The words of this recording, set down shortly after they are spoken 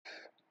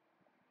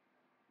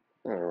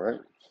All right,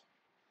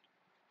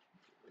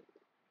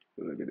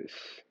 look at this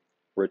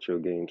retro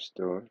game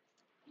store,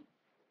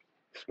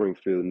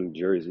 Springfield, New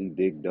Jersey.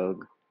 Big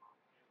Doug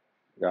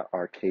got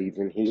arcades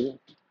in here,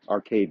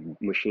 arcade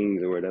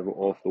machines or whatever,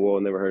 off the wall.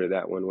 Never heard of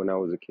that one when I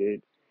was a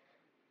kid.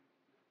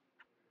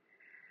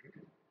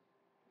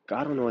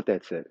 I don't know what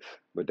that says,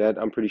 but that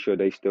I'm pretty sure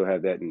they still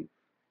have that in.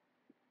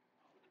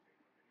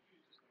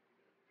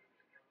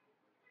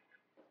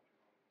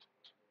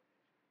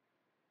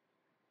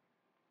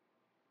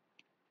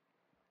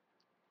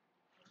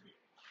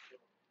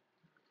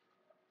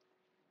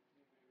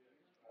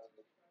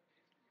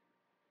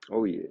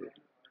 Oh yeah,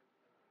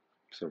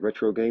 it's a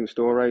retro game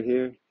store right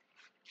here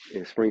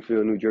in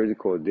Springfield, New Jersey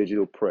called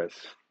Digital Press.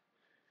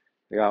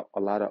 They got a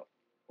lot of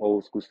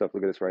old school stuff.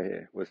 Look at this right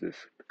here. What's this?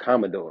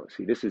 Commodore.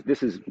 See, this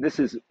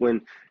is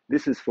when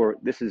this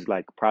is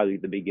like probably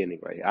the beginning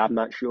right here. I'm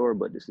not sure,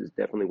 but this is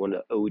definitely one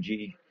of the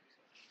OG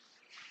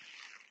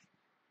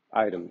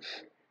items.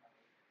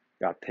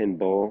 Got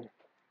pinball.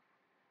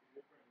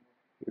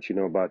 What you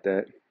know about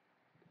that?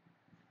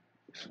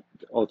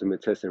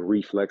 Ultimate testing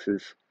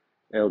reflexes.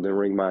 Elden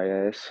Ring my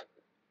ass.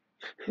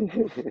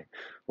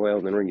 Well,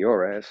 Elden Ring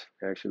your ass,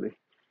 actually.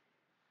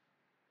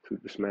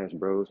 Super Smash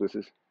Bros. What's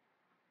this?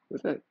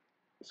 What's that?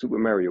 Super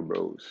Mario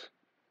Bros.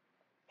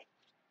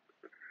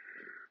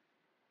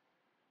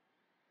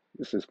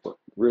 This is a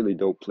really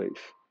dope place.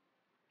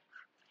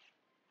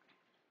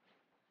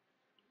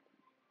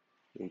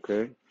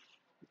 Okay.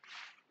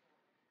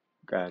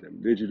 Got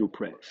him. Digital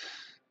Press.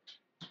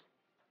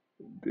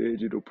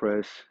 Digital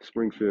Press,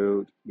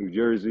 Springfield, New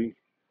Jersey.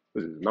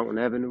 Was it Mountain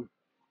Avenue?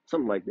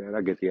 Something like that.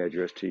 I'll get the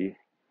address to you.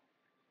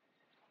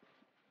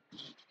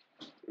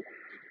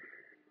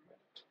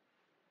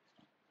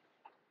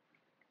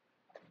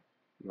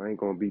 I ain't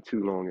gonna be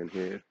too long in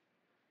here.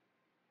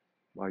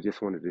 I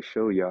just wanted to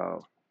show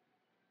y'all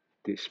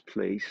this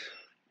place.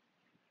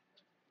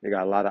 They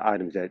got a lot of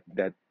items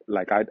that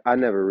like I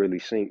never really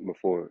seen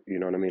before. You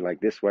know what I mean?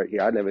 Like this right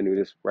here. I never knew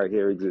this right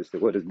here existed.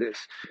 What is this?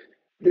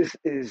 This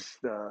is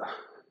the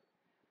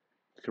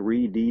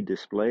 3D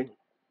display.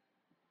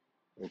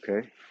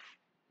 Okay.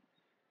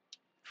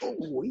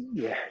 Oh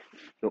yeah.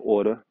 The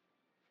order.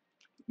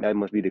 That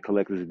must be the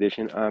collector's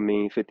edition. I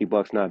mean,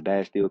 $50, not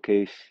bad. Steel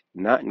case,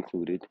 not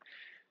included.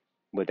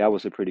 But that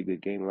was a pretty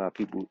good game. A lot of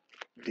people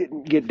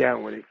didn't get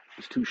down with it.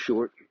 It's too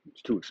short.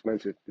 It's too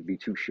expensive to be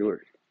too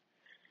short.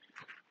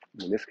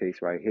 In this case,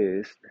 right here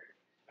is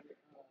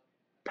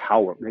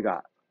power. They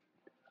got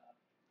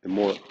the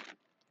more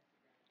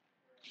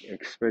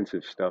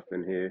expensive stuff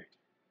in here.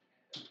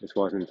 As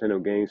far as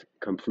Nintendo games,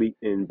 complete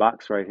in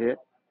box right here.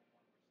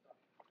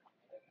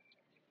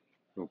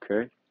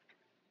 Okay.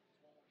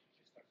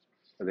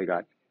 So they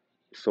got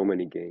so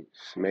many games.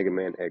 Mega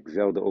Man X,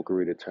 Zelda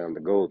Ocarina of Time, the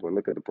gold one.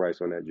 Look at the price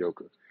on that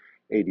Joker.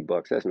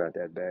 $80. That's not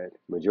that bad.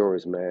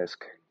 Majora's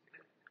Mask,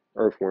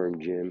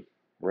 Earthworm Jim,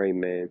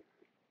 Rayman.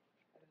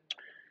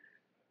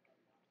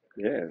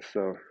 Yeah,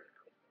 so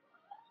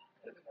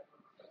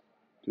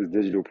this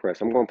digital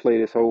press. I'm gonna play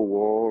this whole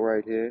wall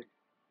right here.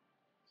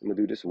 I'm gonna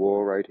do this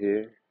wall right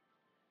here,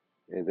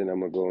 and then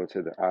I'm gonna go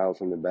into the aisles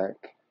in the back,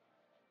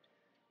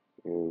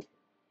 and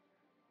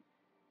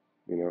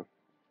you know,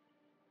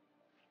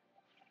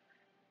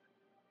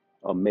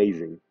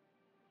 amazing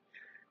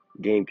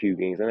GameCube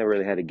games. I never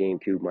really had a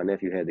GameCube. My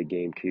nephew had the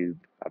GameCube.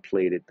 I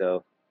played it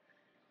though,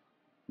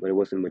 but it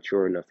wasn't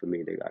mature enough for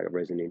me. They got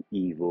Resident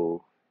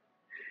Evil,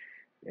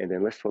 and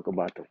then let's talk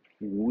about the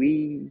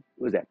Wii.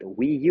 What was that the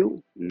Wii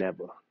U?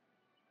 Never.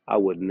 I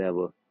would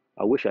never.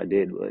 I wish I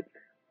did, but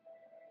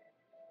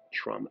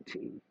Trauma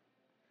Team.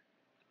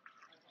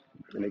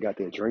 And they got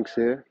their drinks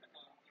here.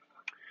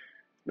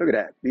 Look at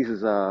that. These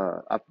is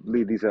I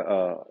believe these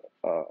are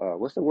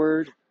what's the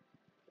word?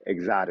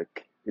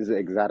 Exotic. These are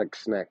exotic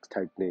snacks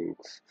type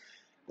things.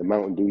 The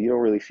Mountain Dew. You don't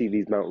really see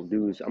these Mountain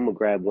Dews. I'm gonna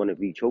grab one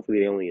of each. Hopefully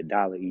they only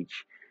 $1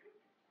 each.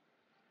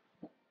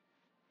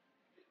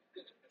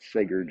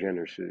 Sega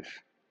Genesis.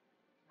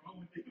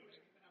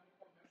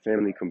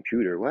 Family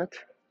Computer. What?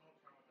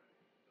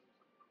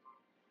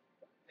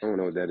 I don't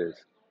know what that is.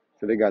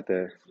 So they got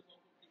that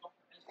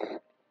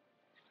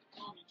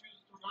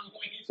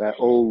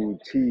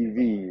old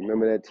TV.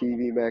 Remember that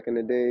TV back in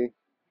the day?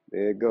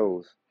 There it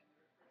goes.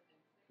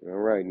 All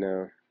right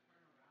now.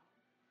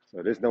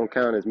 So this don't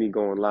count as me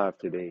going live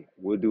today.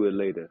 We'll do it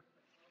later.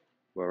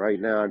 But right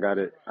now I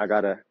gotta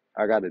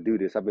do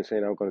this. I've been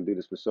saying I'm gonna do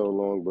this for so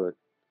long, but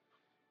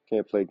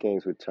can't play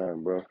games with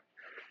time, bro.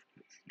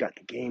 Got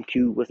the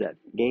GameCube. What's that?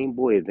 Game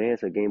Boy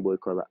Advance or Game Boy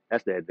Color?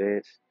 That's the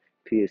Advance.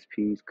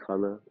 PSP's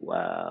Color.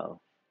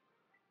 Wow.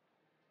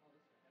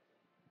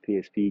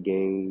 PSP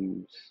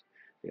games.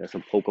 They got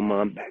some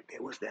Pokemon back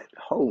there. What's that?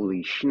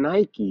 Holy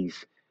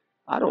shnikes.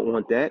 I don't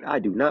want that. I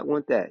do not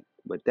want that.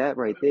 But that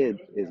right there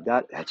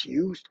that's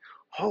used.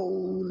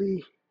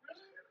 Holy,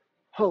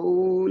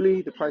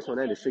 holy. The price on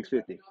that is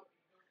 $650.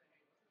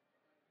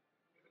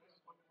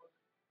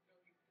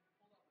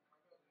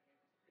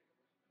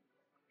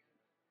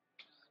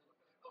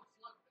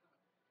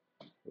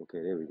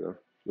 Okay, there we go.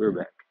 We're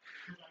back.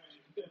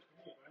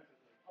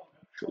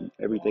 So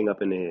Everything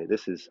up in there.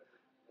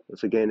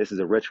 Once again, this is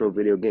a retro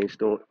video game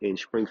store in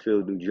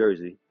Springfield, New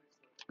Jersey.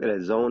 Look at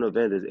that Zone of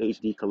Enders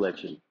HD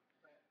collection.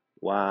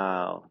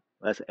 Wow.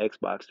 That's an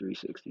Xbox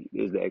 360.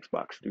 Here's the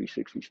Xbox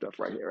 360 stuff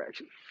right here,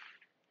 actually.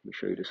 Let me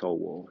show you this whole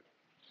wall.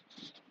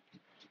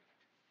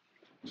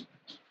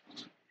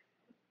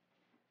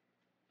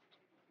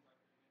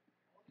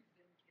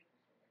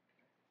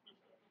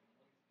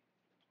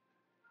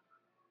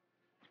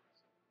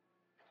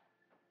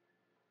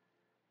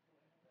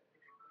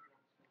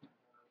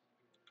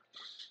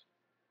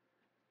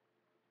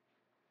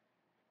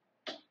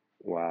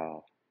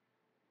 Wow.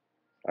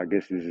 I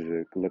guess this is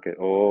a look at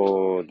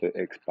all the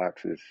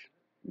Xboxes,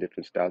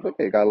 different styles. Look,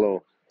 they got a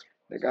little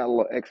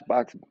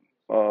Xbox.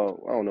 I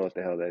don't know what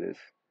the hell that is.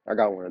 I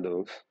got one of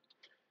those.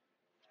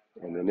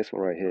 And then this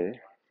one right here,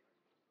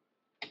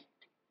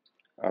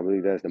 I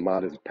believe that's the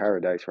Modern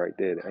Paradise right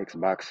there, the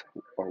Xbox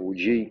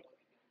OG.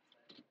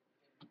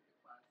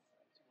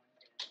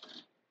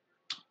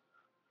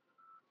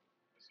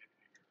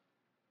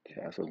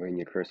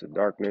 Castlevania Curse of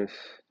Darkness,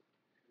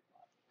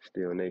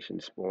 Steel Nation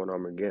Spawn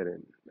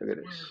Armageddon. Look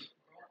at this.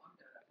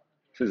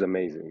 This is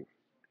amazing,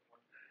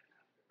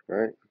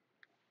 right?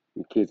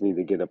 You kids need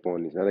to get up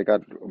on these. Now they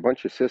got a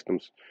bunch of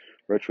systems,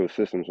 retro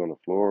systems on the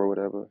floor or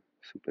whatever.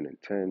 Super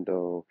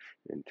Nintendo,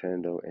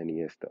 Nintendo,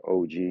 NES, the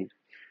OG.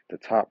 The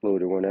top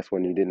loaded one, that's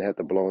when you didn't have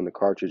to blow in the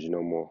cartridge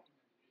no more.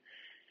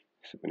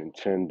 Super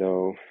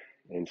Nintendo,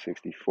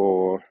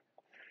 N64.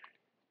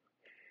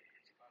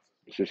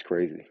 It's just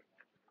crazy.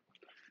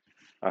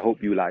 I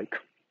hope you like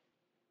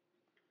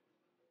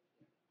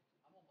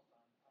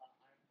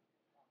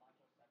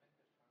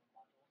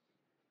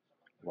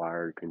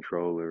wired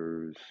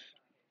controllers.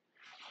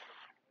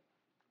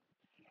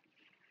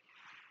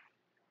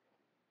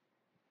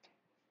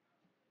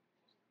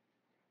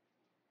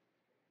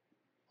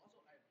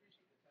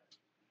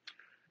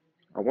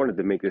 I wanted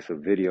to make this a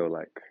video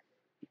like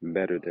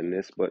better than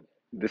this, but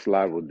this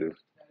live will do.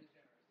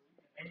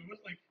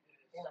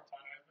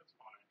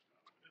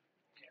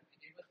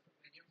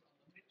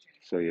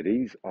 So yeah,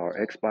 these are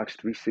Xbox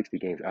 360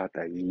 games out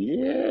there.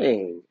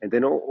 Yay! And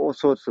then all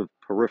sorts of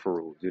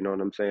peripherals. You know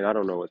what I'm saying? I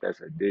don't know what that's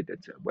a did.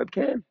 That's a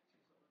webcam.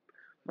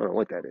 I don't know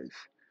what that is.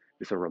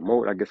 It's a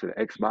remote. I guess an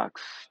Xbox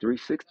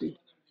 360.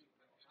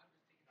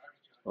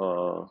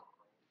 Uh,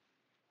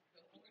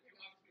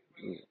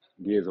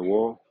 Gears of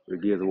War. The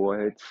Gears of War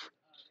heads.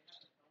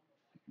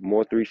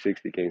 More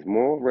 360 games.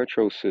 More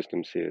retro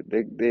systems here.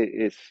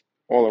 It's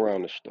all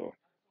around the store.